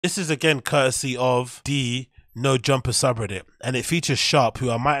This is again courtesy of the No Jumper subreddit, and it features Sharp,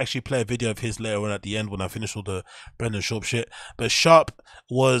 who I might actually play a video of his later on at the end when I finish all the Brendan Sharp shit. But Sharp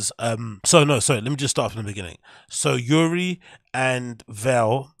was let me just start from the beginning. So Yuri and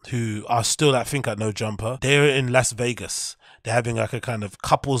Vel, who are still I think at No Jumper, they're in Las Vegas. They're having like a kind of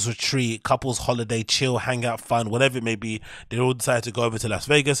couples retreat, couples holiday, chill, hangout, fun, whatever it may be. They all decided to go over to Las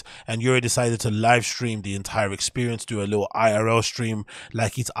Vegas, and Yuri decided to live stream the entire experience, do a little IRL stream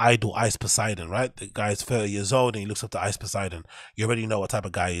like he's idol Ice Poseidon, right? The guy's 30 years old and he looks up to Ice Poseidon. You already know what type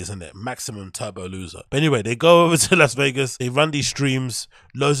of guy he is, isn't it? Maximum turbo loser. But anyway, they go over to Las Vegas, they run these streams,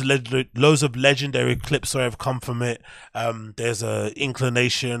 loads of legendary clips sort of come from it. There's a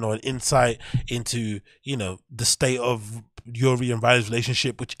inclination or an insight into, you know, the state of Yuri and Riley's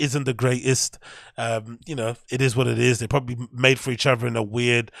relationship, which isn't the greatest. You know, it is what it is. They probably made for each other in a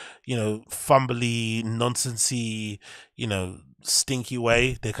weird, you know, fumbly, nonsensey, you know, stinky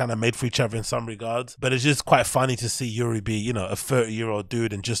way. They kind of made for each other in some regards, but it's just quite funny to see Yuri be, you know, a 30-year-old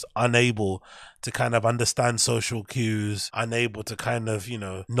dude and just unable to kind of understand social cues, unable to kind of, you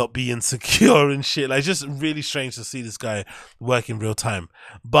know, not be insecure and shit. Like, just really strange to see this guy work in real time.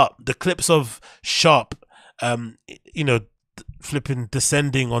 But the clips of Sharp, you know, flipping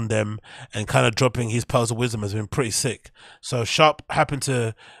descending on them and kind of dropping his pearls of wisdom has been pretty sick. So Sharp happened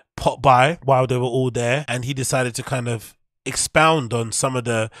to pop by while they were all there, and he decided to kind of expound on some of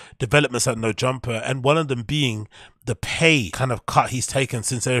the developments at No Jumper, and one of them being the pay kind of cut he's taken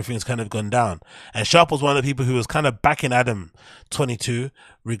since everything's kind of gone down. And Sharp was one of the people who was kind of backing Adam 22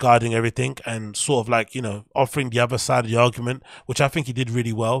 regarding everything, and sort of like, you know, offering the other side of the argument, which I think he did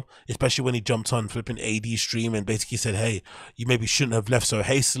really well, especially when he jumped on flipping AD stream and basically said, hey, you maybe shouldn't have left so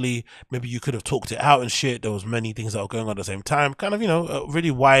hastily, maybe you could have talked it out and shit. There was many things that were going on at the same time. Kind of, you know, a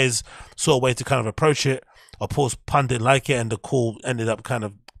really wise sort of way to kind of approach it. Of course, Pun didn't like it, and the call ended up kind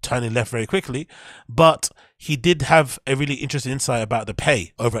of turning left very quickly. But he did have a really interesting insight about the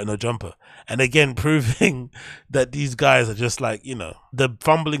pay over at No Jumper, and again proving that these guys are just like, you know, the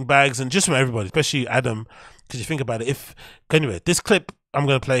fumbling bags, and just from everybody, especially Adam, because you think about it. Anyway, this clip I'm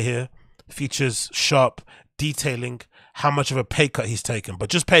going to play here features Sharp detailing how much of a pay cut he's taken, but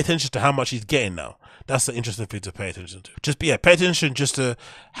just pay attention to how much he's getting now. That's the interesting thing to pay attention to. Just pay attention just to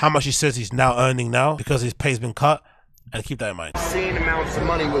how much he says he's now earning now because his pay's been cut, and keep that in mind. Same amounts of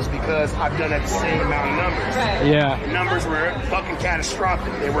money was because I've done that same amount of numbers. Yeah. The numbers were fucking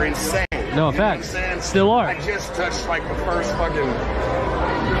catastrophic. They were insane. No, facts. Still are. I just touched like the first fucking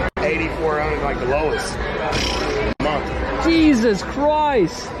 8,400, like the lowest month. Jesus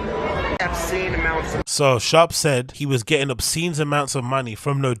Christ. Obscene amounts of. So Sharp said he was getting obscene amounts of money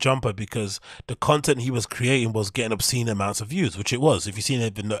from No Jumper because the content he was creating was getting obscene amounts of views, which it was. If you've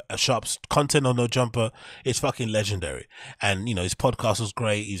seen Sharp's content on No Jumper, it's fucking legendary. And, you know, his podcast was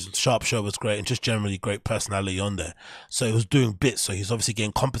great, his Sharp show was great, and just generally great personality on there. So he was doing bits, so he's obviously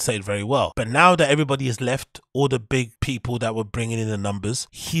getting compensated very well. But now that everybody has left, all the big people that were bringing in the numbers,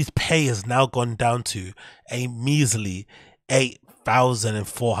 his pay has now gone down to a measly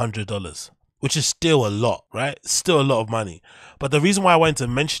 $8,400, which is still a lot, right? Still a lot of money. But the reason why I wanted to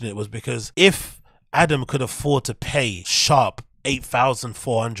mention it was because if Adam could afford to pay Sharp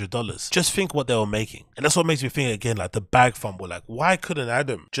 $8,400, just think what they were making. And that's what makes me think again, like the bag fumble. Like, why couldn't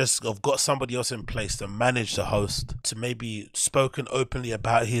Adam just have got somebody else in place to manage the host, to maybe spoken openly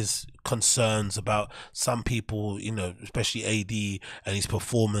about his concerns about some people, you know, especially AD and his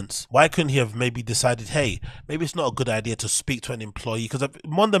performance? Why couldn't he have maybe decided, hey, maybe it's not a good idea to speak to an employee? Because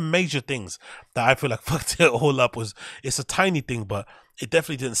one of the major things that I feel like fucked it all up was, it's a tiny thing, but it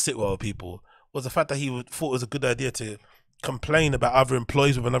definitely didn't sit well with people, was the fact that he thought it was a good idea to complain about other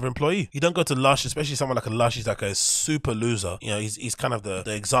employees with another employee. You don't go to Lush, especially someone like a Lush. He's like a super loser. You know, he's kind of the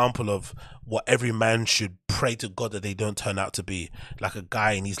example of what every man should pray to God that they don't turn out to be. Like a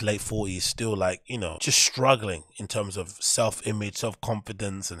guy in his late 40s, still like, you know, just struggling in terms of self-image,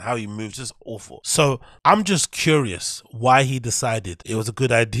 self-confidence, and how he moves. Just awful. So I'm just curious why he decided it was a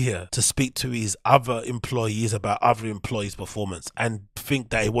good idea to speak to his other employees about other employees' performance and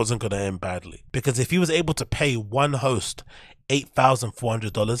think that it wasn't going to end badly. Because if he was able to pay one host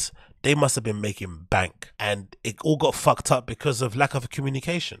 $8,400, they must have been making bank, and it all got fucked up because of lack of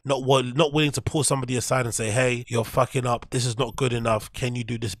communication. Not willing to pull somebody aside and say, hey, you're fucking up, this is not good enough, can you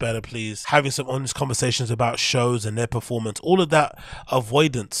do this better please? Having some honest conversations about shows and their performance. All of that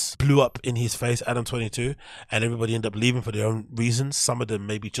avoidance blew up in his face, Adam 22, and everybody ended up leaving for their own reasons. Some of them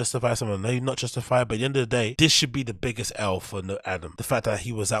may be justified, some of them may not justified, but at the end of the day, this should be the biggest L for Adam. The fact that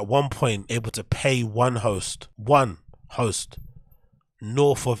he was at one point able to pay one host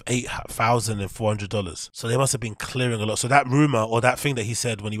north of $8,400. So they must have been clearing a lot. So that rumor or that thing that he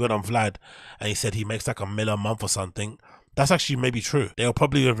said when he went on Vlad and he said he makes like $1 million a month or something, that's actually maybe true. They were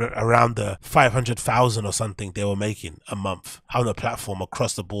probably around the 500,000 or something they were making a month on the platform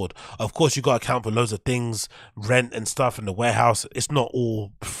across the board. Of course, you got to account for loads of things, rent and stuff in the warehouse. It's not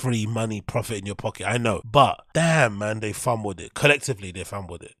all free money, profit in your pocket, I know. But damn, man, they fumbled it. Collectively, they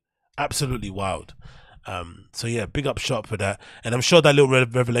fumbled it. Absolutely wild. So yeah, big up Shop for that, and I'm sure that little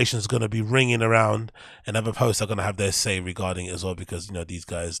revelation is going to be ringing around, and other posts are going to have their say regarding it as well, because you know these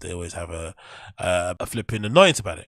guys, they always have a flipping annoyance about it.